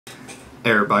Hey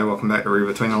everybody, welcome back to Read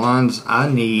Between the Lines. I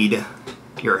need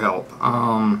your help.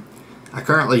 I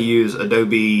currently use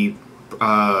Adobe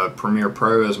Premiere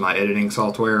Pro as my editing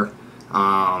software.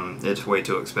 It's way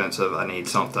too expensive. I need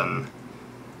something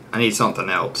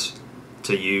else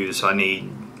to use. I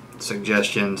need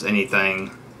suggestions, anything.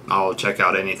 I'll check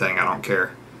out anything, I don't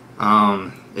care.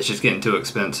 It's just getting too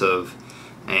expensive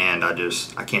and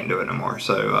I can't do it anymore.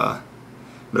 So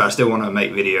but I still want to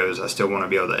make videos. I still want to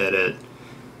be able to edit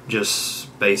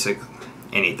just basic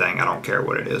anything. I don't care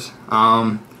what it is.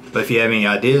 But if you have any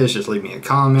ideas, just leave me a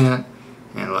comment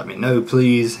and let me know,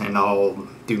 please, and I'll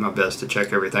do my best to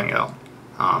check everything out.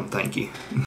 Thank you.